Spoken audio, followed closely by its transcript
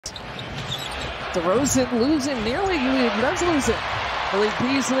DeRozan losing nearly. He does lose it. Malik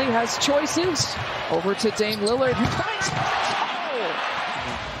Beasley has choices. Over to Dame Lillard. Who finds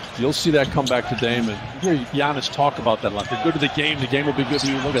You'll see that come back to Dame, and hear Giannis talk about that. Like, they're good to the game will be good to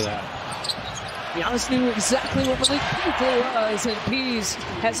you. Look at that. Giannis knew exactly what Malik Beasley was, and Pease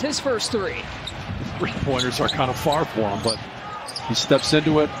has his first three. Three-pointers are kind of far for him, but he steps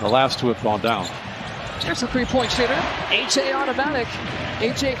into it. The last two have gone down. There's a three-point shooter. H.A. automatic.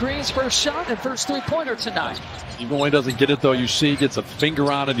 A.J. Green's first shot and first three-pointer tonight. Even when he doesn't get it, though, you see he gets a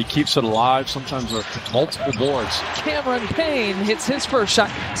finger on it. He keeps it alive. Sometimes with multiple boards. Cameron Payne hits his first shot.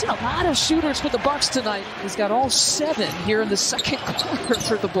 Seen a lot of shooters for the Bucks tonight. He's got all 7 here in the second quarter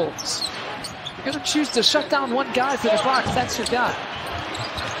for the Bulls. You're going to choose to shut down one guy for the Bucks. That's your guy.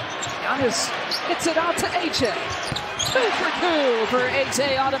 Giannis hits it out to A.J. 2 for 2 for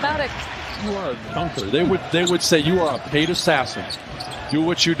A.J. automatic. You are a dunker. They would say you are a paid assassin. Do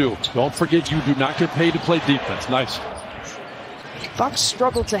what you do. Don't forget, you do not get paid to play defense. Nice. Bucks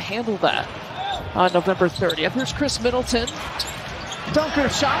struggled to handle that on November 30th. Here's Chris Middleton. Dunker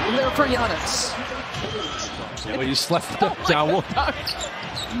shot there for Giannis. Yeah, well, you slept down.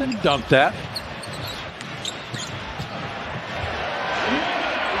 And then he dunked that.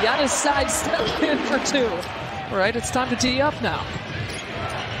 Giannis sidestepped in for 2. All right, it's time to tee up now.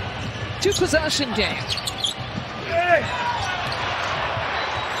 2-possession game.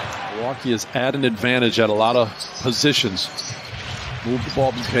 Milwaukee is at an advantage at a lot of positions. Move the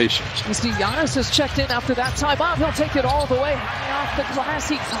ball, be patient. You see Giannis has checked in after that timeout. He'll take it all the way high off the glass.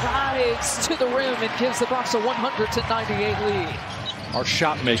 He drives to the rim and gives the Bucks a 100-98 lead. Our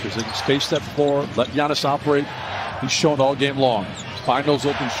shot makers, they can space that floor, let Giannis operate. He's shown all game long. Find those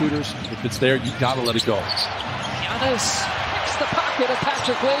open shooters. If it's there, you gotta let it go. Giannis picks the pocket of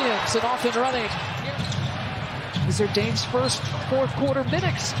Patrick Williams and off and running. These are Dame's first fourth quarter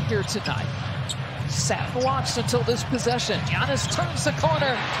minutes here tonight. Sat and watched until this possession. Giannis turns the corner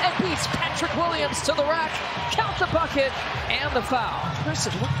and beats Patrick Williams to the rack. Count the bucket and the foul. Chris,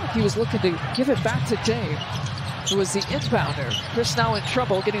 it looked like he was looking to give it back to Dame, who was the inbounder. Chris now in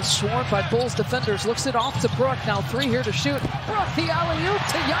trouble, getting swarmed by Bulls defenders. Looks it off to Brook. Now 3 here to shoot. Brook, the alley-oop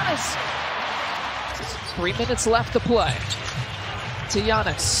to Giannis. 3 minutes left to play. To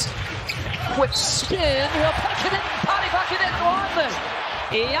Giannis. Quick spin. He'll pack it in. Body bucket in one.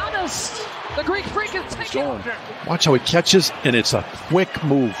 Giannis, the Greek freak, is taking over. Watch how he catches, and it's a quick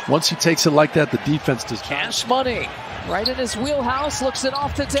move. Once he takes it like that, the defense does. Cash money. Right in his wheelhouse. Looks it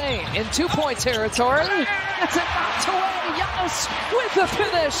off to Dame. In 2-point territory. It's it knocked away. Giannis with the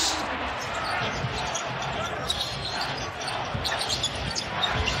finish.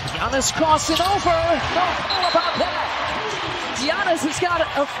 Giannis crossing over. No foul about that. Giannis has got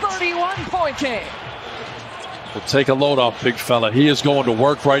a 31-point game. Well, take a load off, big fella. He is going to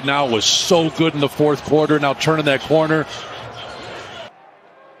work right now. Was so good in the fourth quarter. Now turning that corner.